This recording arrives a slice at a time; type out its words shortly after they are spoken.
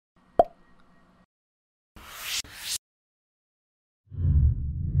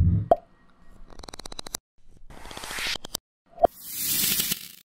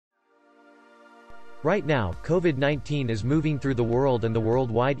Right now, COVID-19 is moving through the world and the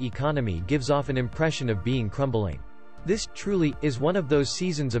worldwide economy gives off an impression of being crumbling. This, truly, is one of those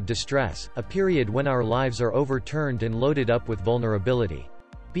seasons of distress, a period when our lives are overturned and loaded up with vulnerability.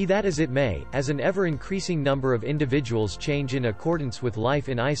 Be that as it may, as an ever-increasing number of individuals change in accordance with life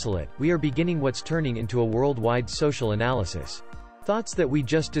in isolate, we are beginning what's turning into a worldwide social analysis. Thoughts that we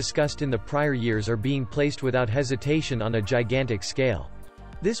just discussed in the prior years are being placed without hesitation on a gigantic scale.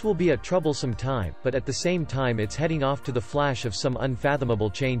 This will be a troublesome time, but at the same time it's heading off to the flash of some unfathomable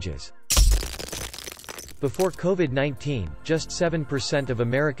changes. Before COVID-19, just 7% of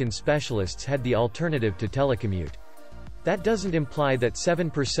American specialists had the alternative to telecommute. That doesn't imply that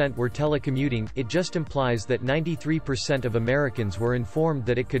 7% were telecommuting, it just implies that 93% of Americans were informed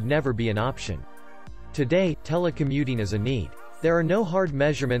that it could never be an option. Today, telecommuting is a need. There are no hard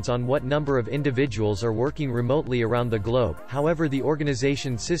measurements on what number of individuals are working remotely around the globe. However, the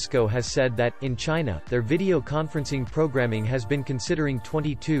organization Cisco has said that, in China, their video conferencing programming has been considering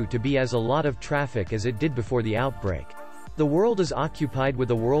 22 to be as a lot of traffic as it did before the outbreak. The world is occupied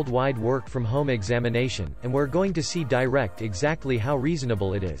with a worldwide work-from-home examination, and we're going to see direct exactly how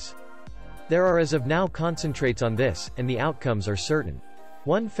reasonable it is. There are as of now concentrates on this, and the outcomes are certain.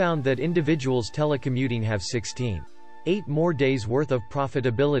 One found that individuals telecommuting have 16.8 more days worth of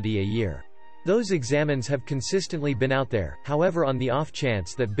profitability a year. Those examines have consistently been out there. However, on the off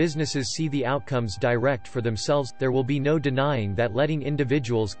chance that businesses see the outcomes direct for themselves, there will be no denying that letting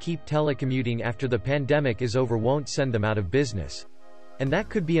individuals keep telecommuting after the pandemic is over won't send them out of business. And that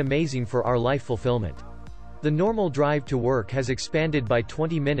could be amazing for our life fulfillment. The normal drive to work has expanded by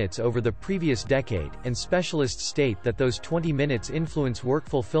 20 minutes over the previous decade, and specialists state that those 20 minutes influence work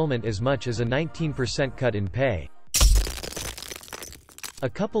fulfillment as much as a 19% cut in pay. A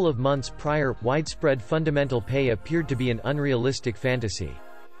couple of months prior, widespread fundamental pay appeared to be an unrealistic fantasy.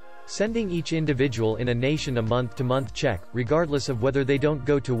 Sending each individual in a nation a month-to-month check, regardless of whether they don't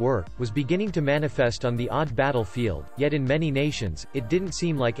go to work, was beginning to manifest on the odd battlefield, yet in many nations, it didn't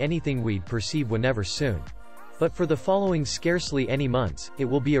seem like anything we'd perceive whenever soon. But for the following scarcely any months, it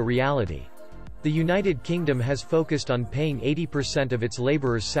will be a reality. The United Kingdom has focused on paying 80% of its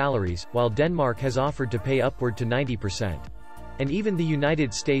laborers' salaries, while Denmark has offered to pay upward to 90%. And even the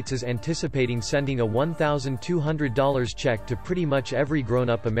United States is anticipating sending a $1,200 check to pretty much every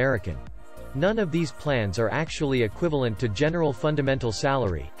grown-up American. None of these plans are actually equivalent to general fundamental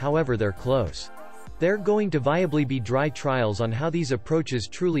salary, however they're close. They're going to viably be dry trials on how these approaches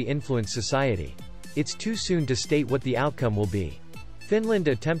truly influence society. It's too soon to state what the outcome will be. Finland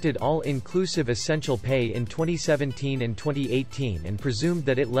attempted all-inclusive essential pay in 2017 and 2018 and presumed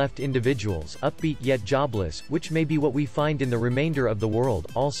that it left individuals upbeat yet jobless, which may be what we find in the remainder of the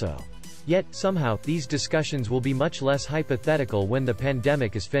world, also. Yet, somehow, these discussions will be much less hypothetical when the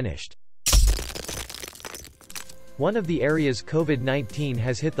pandemic is finished. One of the areas COVID-19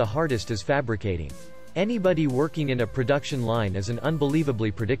 has hit the hardest is fabricating. Anybody working in a production line is an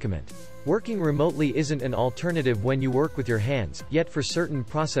unbelievably predicament. Working remotely isn't an alternative when you work with your hands, yet for certain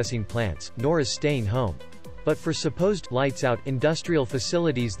processing plants, nor is staying home. But for supposed lights-out industrial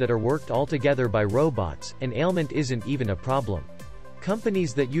facilities that are worked altogether by robots, an ailment isn't even a problem.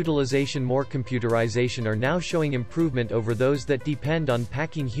 Companies that utilize more computerization are now showing improvement over those that depend on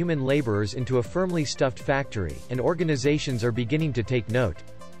packing human laborers into a firmly stuffed factory, and organizations are beginning to take note.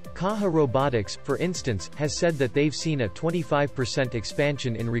 Kaha Robotics, for instance, has said that they've seen a 25%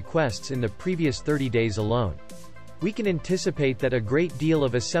 expansion in requests in the previous 30 days alone. We can anticipate that a great deal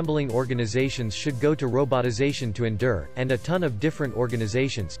of assembling organizations should go to robotization to endure, and a ton of different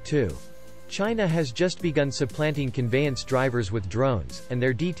organizations, too. China has just begun supplanting conveyance drivers with drones, and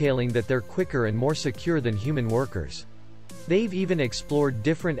they're detailing that they're quicker and more secure than human workers. They've even explored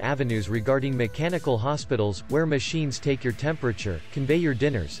different avenues regarding mechanical hospitals, where machines take your temperature, convey your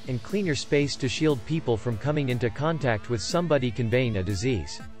dinners, and clean your space to shield people from coming into contact with somebody conveying a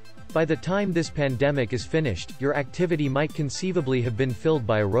disease. By the time this pandemic is finished, your activity might conceivably have been filled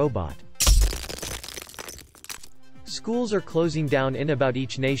by a robot. Schools are closing down in about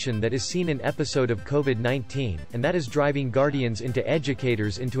each nation that has seen an episode of COVID-19, and that is driving guardians into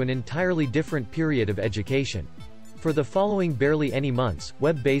educators into an entirely different period of education. For the following barely any months,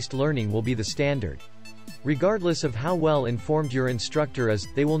 web-based learning will be the standard. Regardless of how well informed your instructor is,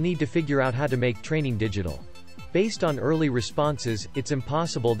 they will need to figure out how to make training digital. Based on early responses, it's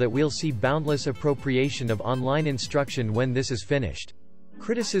impossible that we'll see boundless appropriation of online instruction when this is finished.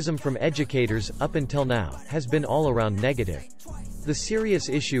 Criticism from educators, up until now, has been all around negative. The serious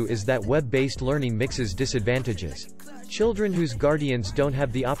issue is that web-based learning mixes disadvantages. Children whose guardians don't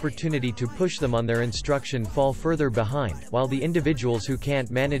have the opportunity to push them on their instruction fall further behind, while the individuals who can't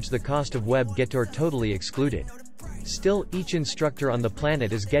manage the cost of web get totally excluded. Still, each instructor on the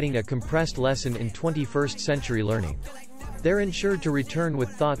planet is getting a compressed lesson in 21st century learning. They're ensured to return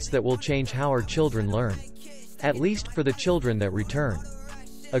with thoughts that will change how our children learn. At least for the children that return.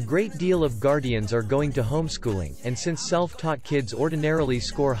 A great deal of guardians are going to homeschooling, and since self-taught kids ordinarily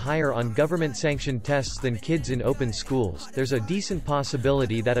score higher on government-sanctioned tests than kids in open schools, there's a decent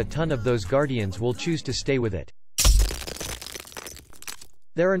possibility that a ton of those guardians will choose to stay with it.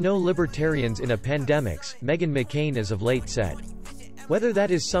 There are no libertarians in a pandemic, Meghan McCain as of late said. Whether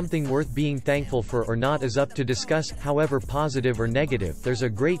that is something worth being thankful for or not is up to discuss. However positive or negative, there's a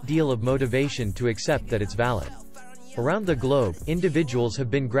great deal of motivation to accept that it's valid. Around the globe, individuals have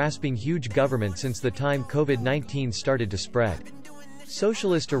been grasping huge government since the time COVID-19 started to spread.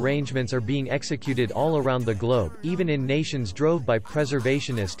 Socialist arrangements are being executed all around the globe, even in nations drove by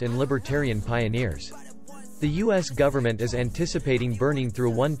preservationist and libertarian pioneers. The US government is anticipating burning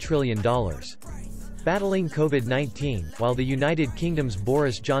through $1 trillion. Battling COVID-19, while the United Kingdom's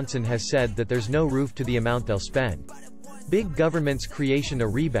Boris Johnson has said that there's no roof to the amount they'll spend. Big government's creation a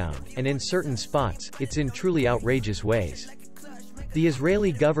rebound, and in certain spots, it's in truly outrageous ways. The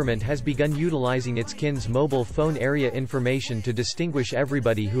Israeli government has begun utilizing its kin's mobile phone area information to distinguish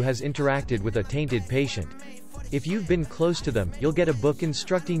everybody who has interacted with a tainted patient. If you've been close to them, you'll get a book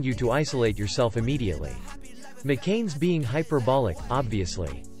instructing you to isolate yourself immediately. McCain's being hyperbolic,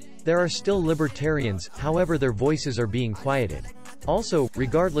 obviously. There are still libertarians, however their voices are being quieted. Also,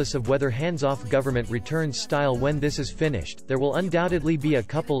 regardless of whether hands-off government returns style when this is finished, there will undoubtedly be a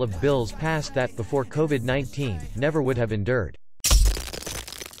couple of bills passed that, before COVID-19, never would have endured.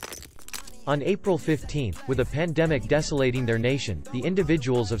 On April 15, with a pandemic desolating their nation, the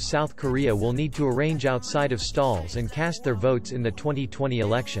individuals of South Korea will need to arrange outside of stalls and cast their votes in the 2020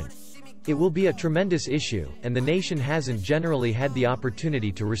 election. It will be a tremendous issue, and the nation hasn't generally had the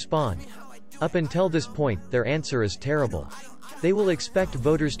opportunity to respond. Up until this point, their answer is terrible. They will expect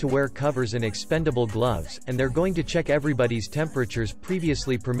voters to wear covers and expendable gloves, and they're going to check everybody's temperatures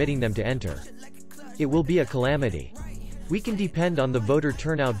previously permitting them to enter. It will be a calamity. We can depend on the voter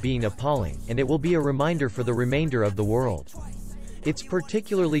turnout being appalling, and it will be a reminder for the remainder of the world. It's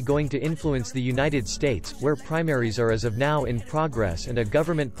particularly going to influence the United States, where primaries are as of now in progress and a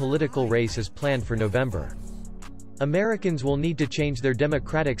government political race is planned for November. Americans will need to change their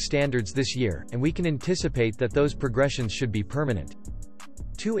democratic standards this year, and we can anticipate that those progressions should be permanent.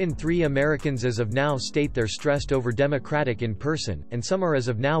 2 in 3 Americans as of now state they're stressed over democratic in person, and some are as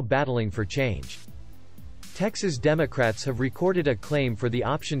of now battling for change. Texas Democrats have recorded a claim for the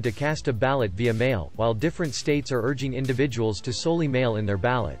option to cast a ballot via mail, while different states are urging individuals to solely mail in their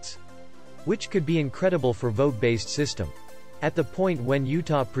ballots. Which could be incredible for vote-based system. At the point when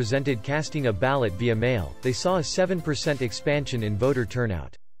Utah presented casting a ballot via mail, they saw a 7% expansion in voter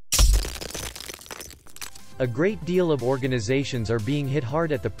turnout. A great deal of organizations are being hit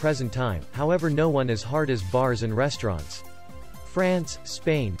hard at the present time, however no one as hard as bars and restaurants. France,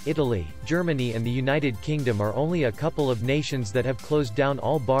 Spain, Italy, Germany and the United Kingdom are only a couple of nations that have closed down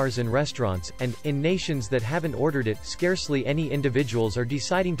all bars and restaurants, and, in nations that haven't ordered it, scarcely any individuals are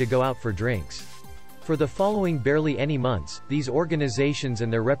deciding to go out for drinks. For the following barely any months, these organizations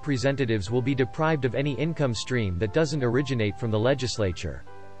and their representatives will be deprived of any income stream that doesn't originate from the legislature.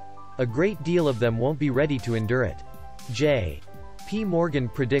 A great deal of them won't be ready to endure it. J.P. Morgan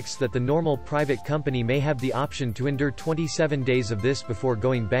predicts that the normal private company may have the option to endure 27 days of this before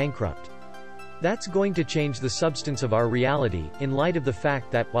going bankrupt. That's going to change the substance of our reality, in light of the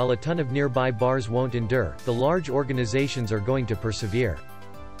fact that, while a ton of nearby bars won't endure, the large organizations are going to persevere.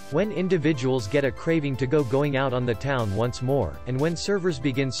 When individuals get a craving to going out on the town once more, and when servers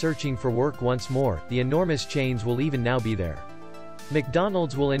begin searching for work once more, the enormous chains will even now be there.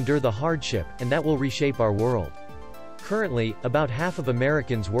 McDonald's will endure the hardship, and that will reshape our world. Currently, about half of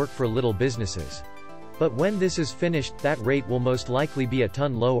Americans work for little businesses. But when this is finished, that rate will most likely be a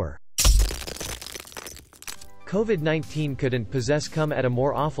ton lower. COVID-19 couldn't come at a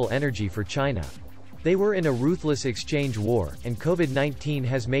more awful energy for China. They were in a ruthless exchange war, and COVID-19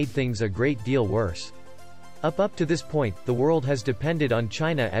 has made things a great deal worse. Up to this point, the world has depended on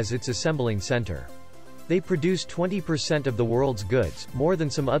China as its assembling center. They produce 20% of the world's goods, more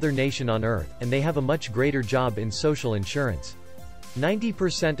than some other nation on Earth, and they have a much greater job in social insurance.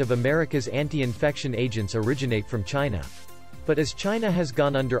 90% of America's anti-infection agents originate from China. But as China has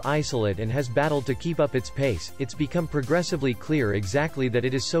gone under isolate and has battled to keep up its pace, it's become progressively clear exactly that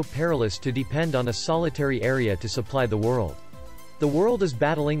it is so perilous to depend on a solitary area to supply the world. The world is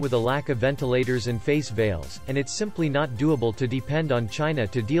battling with a lack of ventilators and face veils, and it's simply not doable to depend on China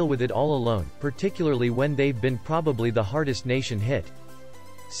to deal with it all alone, particularly when they've been probably the hardest nation hit.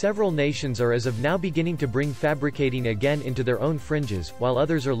 Several nations are as of now beginning to bring fabricating again into their own fringes, while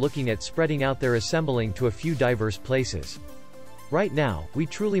others are looking at spreading out their assembling to a few diverse places. Right now, we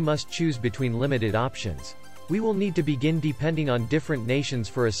truly must choose between limited options. We will need to begin depending on different nations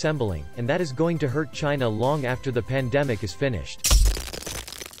for assembling, and that is going to hurt China long after the pandemic is finished.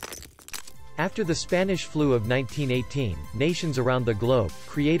 After the Spanish flu of 1918, nations around the globe,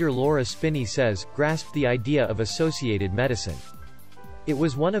 creator Laura Spinney says, grasped the idea of associated medicine. It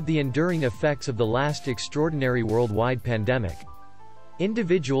was one of the enduring effects of the last extraordinary worldwide pandemic.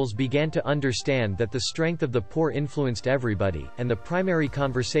 Individuals began to understand that the strength of the poor influenced everybody, and the primary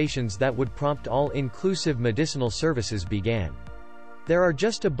conversations that would prompt all-inclusive medicinal services began. There are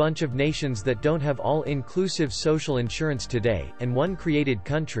just a bunch of nations that don't have all-inclusive social insurance today, and one created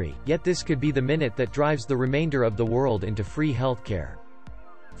country, yet this could be the minute that drives the remainder of the world into free healthcare.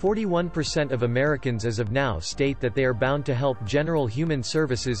 41% of Americans as of now state that they are bound to help general human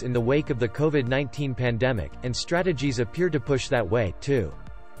services in the wake of the COVID-19 pandemic, and strategies appear to push that way, too.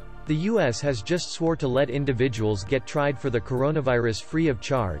 The U.S. has just swore to let individuals get tried for the coronavirus free of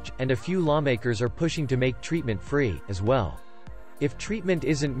charge, and a few lawmakers are pushing to make treatment free, as well. If treatment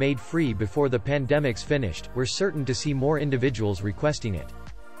isn't made free before the pandemic's finished, we're certain to see more individuals requesting it.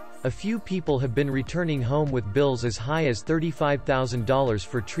 A few people have been returning home with bills as high as $35,000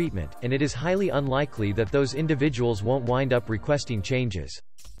 for treatment, and it is highly unlikely that those individuals won't wind up requesting changes.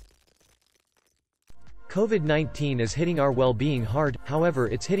 COVID-19 is hitting our well-being hard, however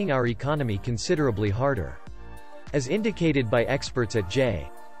it's hitting our economy considerably harder. As indicated by experts at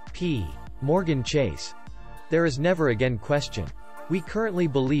J.P. Morgan Chase, there is never again question. We currently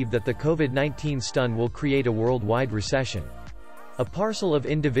believe that the COVID-19 stun will create a worldwide recession. A parcel of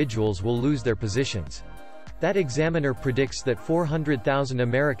individuals will lose their positions. That examiner predicts that 400,000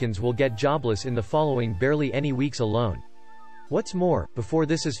 Americans will get jobless in the following barely any weeks alone. What's more, before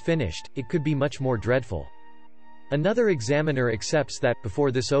this is finished, it could be much more dreadful. Another examiner accepts that,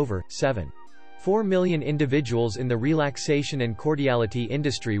 before this over, 7.4 million individuals in the relaxation and cordiality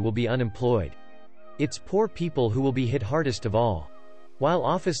industry will be unemployed. It's poor people who will be hit hardest of all. While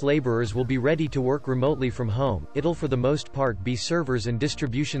office laborers will be ready to work remotely from home, it'll for the most part be servers and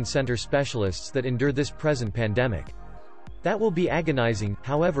distribution center specialists that endure this present pandemic. That will be agonizing.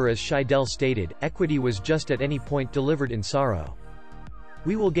 However, as Scheidel stated, equity was just at any point delivered in sorrow.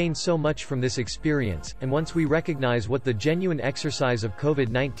 We will gain so much from this experience, and once we recognize what the genuine exercise of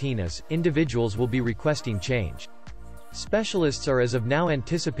COVID-19 is, individuals will be requesting change. Specialists are as of now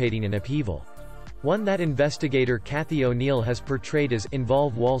anticipating an upheaval. One that investigator Kathy O'Neill has portrayed as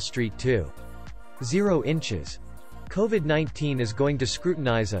 "involve Wall Street 2.0 inches." COVID-19 is going to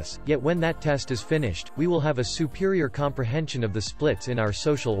scrutinize us, yet when that test is finished, we will have a superior comprehension of the splits in our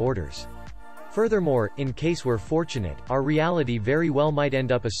social orders. Furthermore, in case we're fortunate, our reality very well might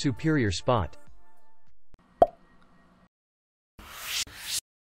end up a superior spot.